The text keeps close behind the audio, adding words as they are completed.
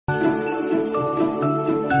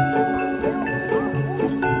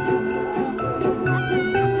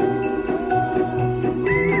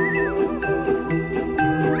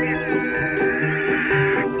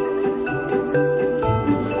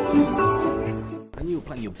were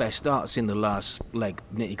playing your best darts in the last leg,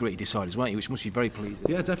 nitty-gritty deciders, weren't you? Which must be very pleasing.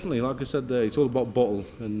 Yeah, definitely. Like I said, it's all about bottle,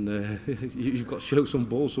 and you've got to show some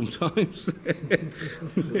ball sometimes.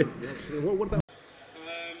 What about?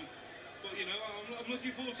 But you know, I'm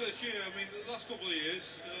looking forward to this year. I mean, the last couple of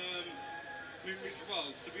years, well,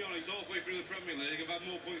 to be honest, halfway through the Premier League, I've had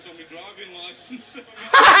more points on my driving licence.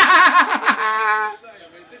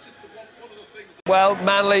 This is one of the things. Well,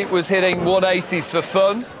 Manley was hitting 180s for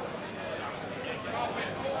fun.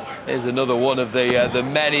 Here's another one of the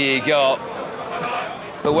many he got.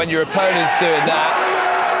 But when your opponent's doing that,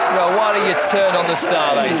 well, why don't you turn on the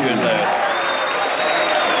style, Adrian Lewis?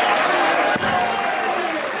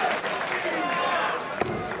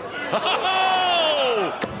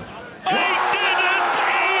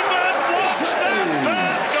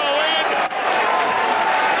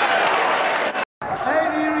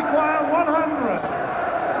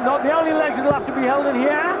 Not the only legs that'll have to be held in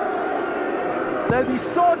here. There'll be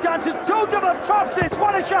sword dances, two double topsies,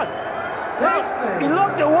 what a shot! He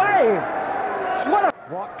looked away!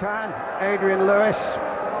 What can Adrian Lewis,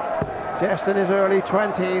 just in his early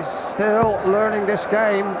 20s, still learning this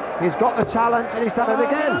game. He's got the talent and he's done it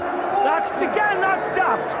again. That's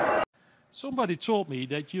stopped! Somebody told me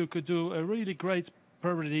that you could do a really great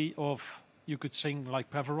parody of, you could sing like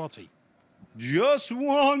Pavarotti. Just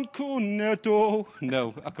one cornetto.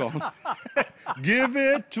 No, I can't. Give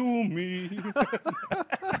it to me.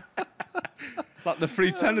 Like the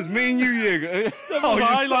three tenors, me and you, Jaeger. That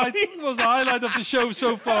was the highlight of the show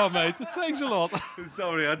so far, mate. Thanks a lot.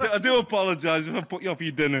 Sorry, I do apologise if I put you off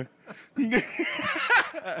your dinner.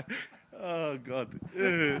 Oh, God.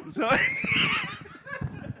 Sorry.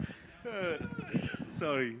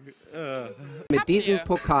 Sorry. Mit diesem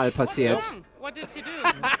Pokal passiert?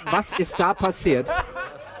 Was ist da passiert?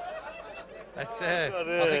 I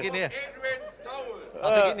think it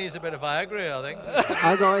needs a bit of Viagra, I think.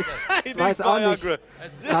 Also ich weiß auch nicht.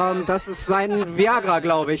 Das ist sein Viagra,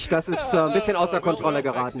 glaube ich. Das ist ein bisschen außer Kontrolle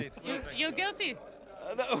geraten. You're guilty.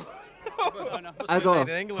 Also,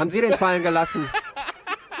 haben Sie den fallen gelassen?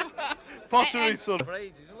 Pottery, son.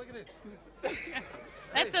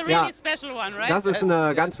 That's a really special one, right? Das ist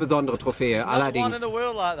eine ganz besondere Trophäe, allerdings.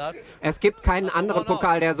 Es gibt keinen anderen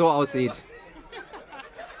Pokal, der so aussieht.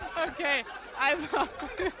 Okay, also...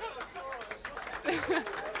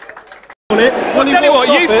 I'll tell you what,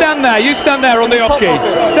 you stand there on the hockey.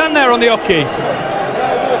 Stand there on the hockey.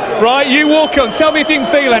 Right, you walk on, tell me if you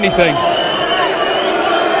can feel anything.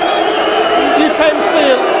 You can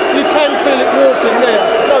feel it walking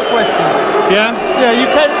there, no question. Yeah? Yeah, you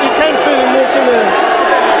can feel it walking there.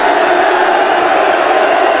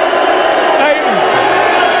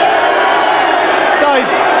 Dave.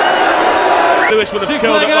 Lewis would have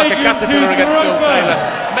curled up like a caterpillar against Phil Taylor.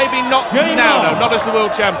 Maybe not now, no, not as the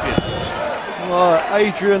world champion. Well,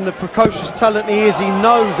 Adrian, the precocious talent he is, he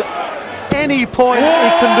knows at any point he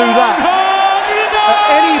can do that. At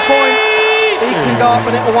any point he can go up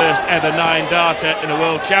and hit a one. First ever 9-darter in a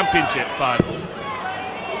world championship final.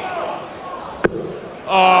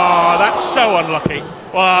 Oh, that's so unlucky.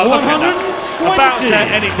 Well, look at that. A bouncer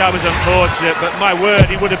any time is unfortunate, but my word,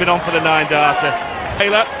 he would have been on for the 9-darter.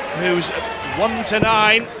 Taylor, who's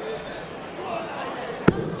 1-9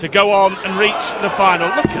 to go on and reach the final.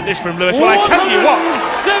 Look at this from Lewis. Well, I tell you what.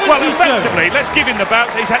 Well, effectively, let's give him the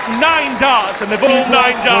bounce. He's had 9 darts, and they've all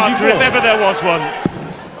 9-darter if ever there was one.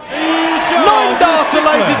 9-darter,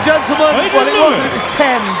 ladies and gentlemen. Well, it wasn't. It was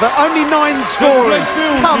 10, but only 9 scoring.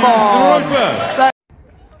 Come on.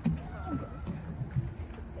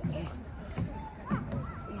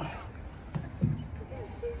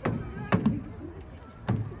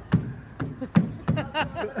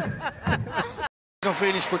 Zo'n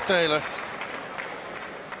finish voor Taylor.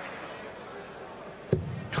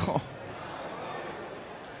 Oh.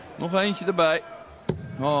 Nog eentje erbij.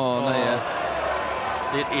 Oh, nee hè.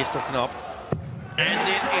 Dit is toch knap. En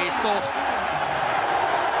dit is toch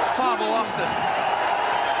fabelachtig.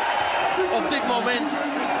 Op dit moment.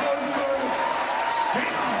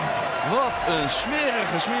 Wat een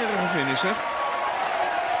smerige finish, hè.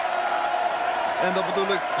 En dat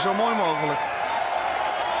bedoel ik zo mooi mogelijk.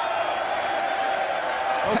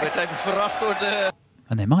 Oh, werd even verrast door de...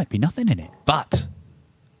 And there might be nothing in it, but...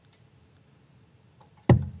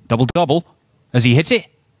 Double-double. Has he hit it?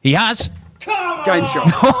 He has. Game shot.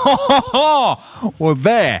 Well,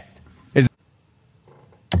 there is...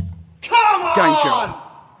 Game shot.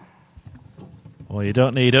 Well, you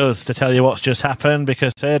don't need us to tell you what's just happened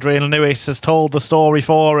because Adrian Lewis has told the story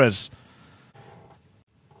for us.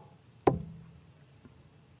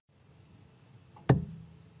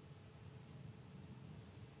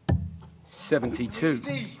 $72.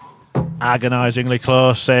 Agonisingly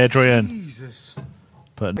close, Adrian. Jesus.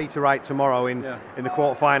 But Peter Wright tomorrow in the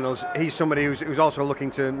quarterfinals. He's somebody who's also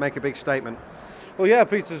looking to make a big statement. Well, yeah,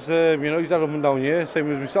 Peter's, you know, he's had up and down year,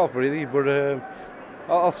 same as myself really, but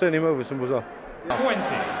I'll turn him over, simple as that. 20.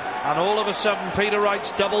 And all of a sudden, Peter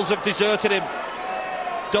Wright's doubles have deserted him.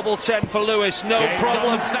 Double 10 for Lewis, no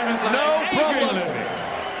problem, no problem.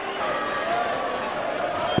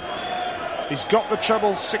 He's got the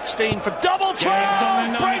treble 16 for double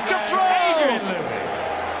 12, break of throw.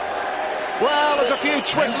 Well, there's a few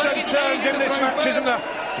twists and turns in this match, isn't there?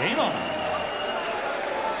 Game on.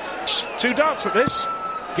 2 darts at this.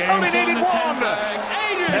 Only needed 1.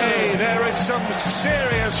 Hey, there is some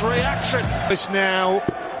serious reaction. This now,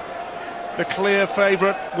 the clear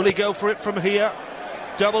favourite. Will he go for it from here?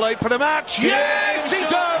 Double 8 for the match. Yes, he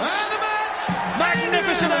does.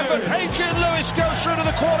 Magnificent effort. Adrian Lewis goes through to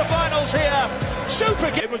the quarterfinals here. Super.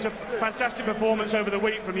 It was a fantastic performance over the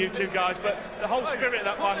week from you two guys, but the whole spirit of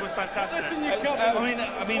that one was fantastic. Listen, you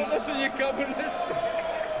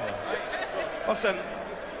Listen,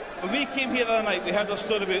 when we came here the other night, we heard a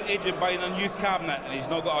story about Adrian buying a new cabinet, and he's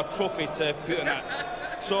not got a trophy to put in it.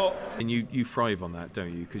 So. And you thrive on that,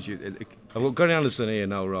 don't you? Because I've got Gary Anderson here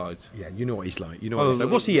now, right? Yeah, you know what he's like. You know what he's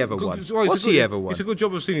like. What's he ever won? What's he ever won? It's a good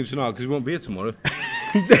job I've seen him tonight because he won't be here tomorrow.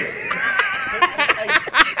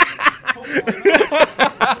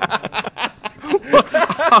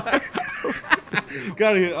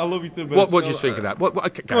 Gary, I love you too much. What do you think of that?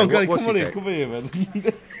 Gary, come on, Gary, what's come he on say? Come here, man.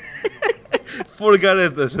 For Gary,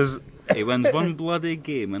 this is. He wins one bloody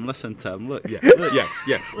game, and listen to him. Look, yeah.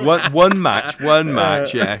 One match, one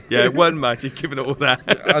match. Yeah, one match. He's giving it all that.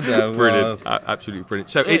 I know, brilliant, absolutely brilliant.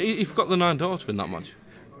 So he forgot the 9 darts in that match.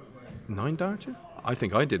 9 darts? I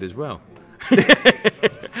think I did as well.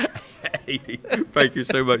 Thank you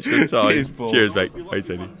so much for your time. Cheers, Paul. Cheers, mate. Thanks,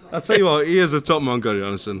 Eddie. I'll tell you what, he is a top man, Gary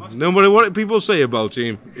Anderson. No matter what people say about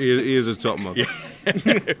him, he is a top man. Yeah.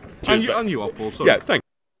 and you are, Paul. Sorry. Yeah, thanks.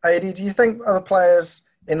 Eddie, do you think other players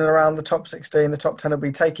in and around the top 16, the top 10 will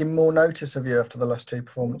be taking more notice of you after the last 2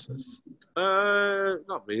 performances?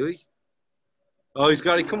 Not really. Oh, he's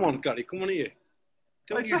Gary. Come on, Gary. Come on here.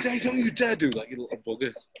 Don't you dare do that, you little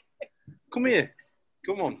bugger. Come here.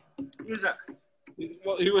 Come on. Who's that?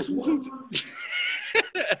 Who was what?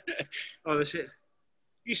 Oh, that's it.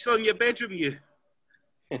 You still in your bedroom, you?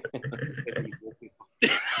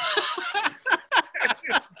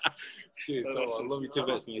 Cheers, I love you too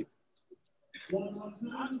much, mate.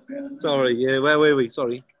 Sorry, yeah, where were we?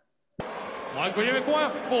 Sorry. Michael, you require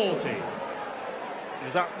 40.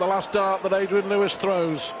 Is that the last dart that Adrian Lewis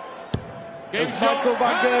throws? Game As Michael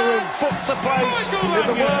Van Gerwen puts the place in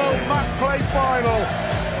the World Match Play Final.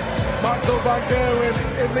 Michael Van Gerwen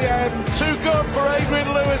in the end. Too good for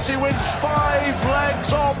Adrian Lewis. He wins 5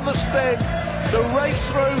 legs on the spin to race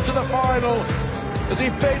through to the final as he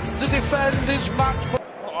bids to defend his match.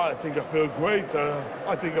 I think I feel great.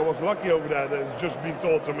 I think I was lucky over there. That's just been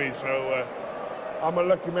told to me. So I'm a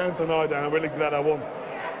lucky man tonight, and I'm really glad I won.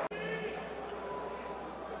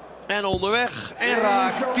 En onderweg en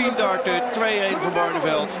raak. 10 darten, 2-1 voor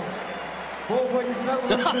Barneveld.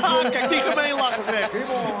 Kijk die gemeenlachen zeg.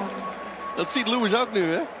 Dat ziet Lewis ook nu,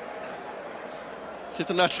 hè? Zit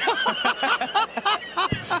er naar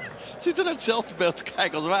hetzelfde beeld te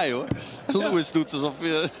kijken als wij, hoor. Lewis doet alsof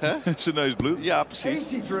zijn neus bloedt. Ja, precies.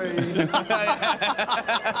 83.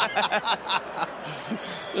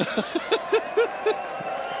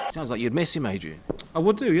 Sounds like you'd miss him, Adrian. I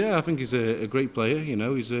would do, yeah. I think he's a great player, you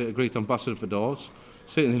know. He's a great ambassador for darts.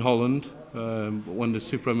 Sitting in Holland, won the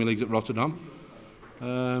 2 Premier Leagues at Rotterdam.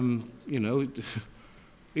 You know,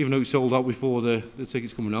 even though he sold out before the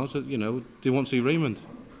tickets coming out, so, you know, they want to see Raymond.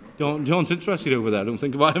 They aren't interested over there. Don't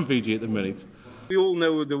think about MVG at the minute. We all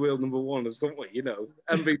know who the world #1 is, don't we? You know,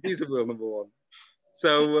 MVG's the world #1.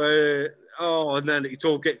 So, and then it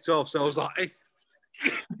all kicked off. So I was like,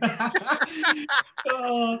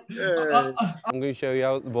 I'm going to show you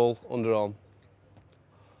out the ball underarm.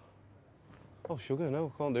 Oh, sugar,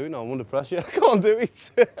 no, I can't do it now. I'm under pressure. I can't do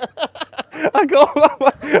it. I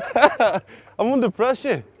can't. I'm under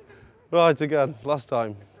pressure. Right, again, last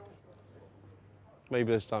time.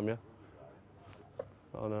 Maybe this time, yeah?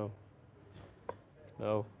 Oh, no.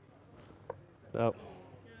 No. No.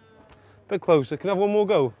 Bit closer. Can I have one more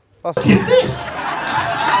go? Last time. Get this!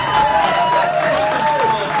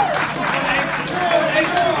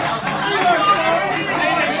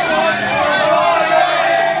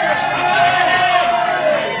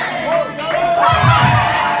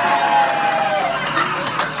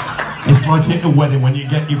 It's like at a wedding when you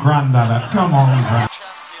get your granddad up. Come on, granddad. There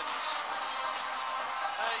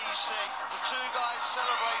you see the 2 guys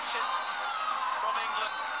celebrating from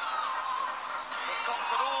England.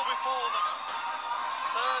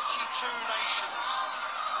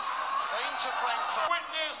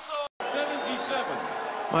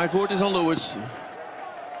 Maar het woord is aan Lewis.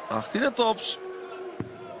 18 en tops.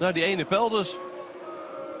 Nou, die ene pijl dus.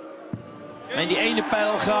 En die ene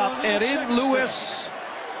pijl gaat erin. Lewis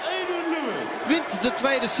wint de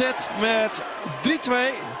tweede set met 3-2.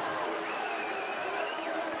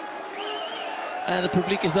 En het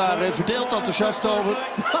publiek is daar verdeeld enthousiast over.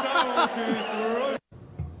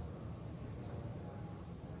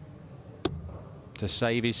 To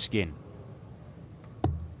save his skin.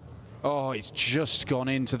 Oh, it's just gone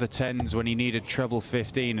into the tens when he needed treble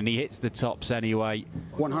 15, and he hits the tops anyway.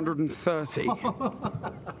 130.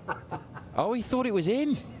 Oh, he thought it was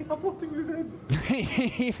in. I thought it was in.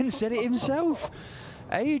 He even said it himself.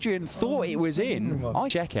 Adrian thought it was in. I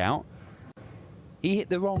check out. He hit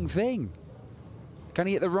the wrong thing. Can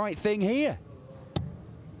he hit the right thing here?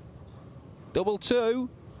 Double two.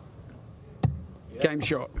 Game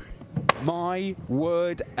shot. My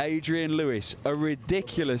word, Adrian Lewis, a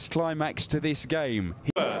ridiculous climax to this game.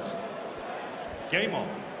 First, game on.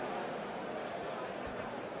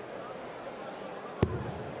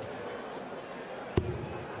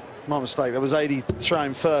 My mistake, that was 80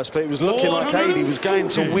 throwing first, but it was looking like 80 was going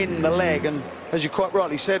to win the leg, and as you quite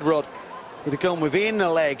rightly said, Rod, he'd have gone within the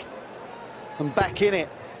leg and back in it.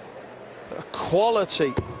 But a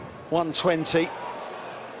quality 120.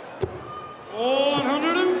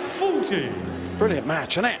 140. Brilliant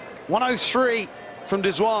match, isn't it? 103 from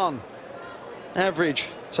Deswan. Average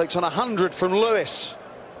takes on 100 from Lewis.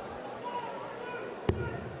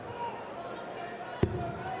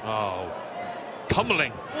 Oh,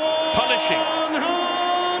 pummeling, punishing.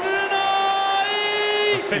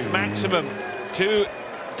 A fifth maximum to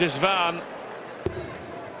Desvan.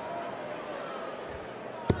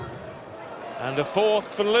 And a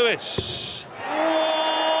fourth for Lewis.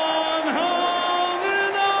 180.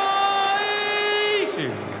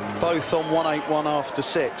 Both on 181 after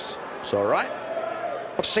 6. It's all right.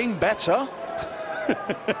 I've seen better.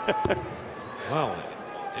 Well,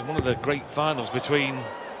 in one of the great finals between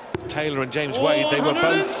Taylor and James Wade, they were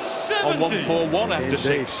both on 141 after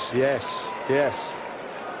 6. Yes, yes.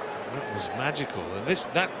 That was magical. And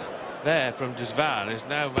that there from Desvan has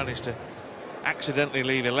now managed to accidentally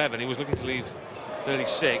leave 11. He was looking to leave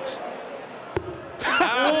 36.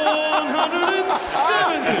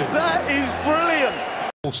 170. That is brilliant.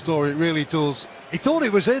 Whole story, it really does. He thought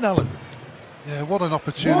it was in, Alan. Yeah, what an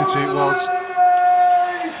opportunity it was.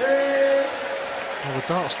 Well, the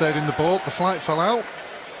dart stayed in the boat, the flight fell out.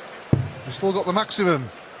 He's still got the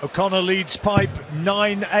maximum. O'Connor leads pipe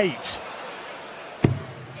 9-8.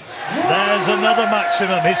 There's another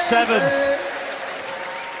maximum, his 7th.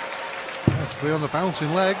 Yeah, 3 on the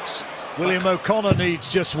bouncing legs. William O'Connor needs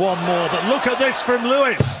just one more, but look at this from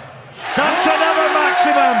Lewis. That's another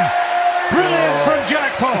maximum. Brilliant from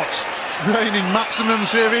Jackpot. Raining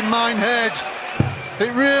maximums here in Minehead.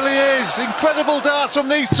 It really is. Incredible darts from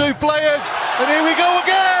these two players. And here we go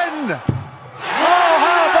again. Oh,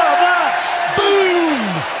 how about that? Boom!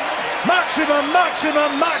 Maximum,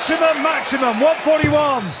 maximum, maximum, maximum.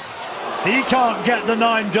 141. He can't get the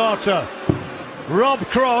 9-darter. Rob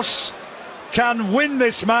Cross can win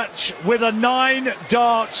this match with a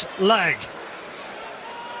 9-dart leg.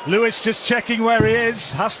 Lewis just checking where he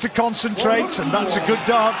is, has to concentrate, and that's a good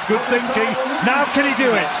dart, good thinking. Now can he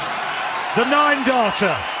do it? The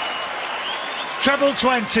 9-darter. Treble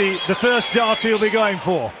 20, the first dart he'll be going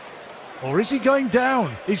for. Or is he going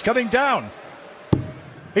down? He's coming down.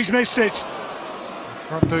 He's missed it.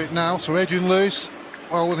 Can't do it now, so Adrian Lewis,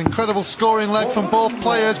 well, an incredible scoring leg from both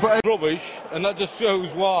players, but rubbish, and that just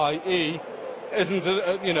shows why he isn't,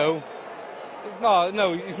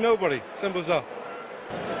 no, he's nobody. Simple as that.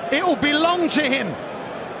 It will belong to him.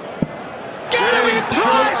 Gary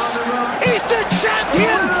Price is the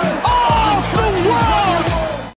champion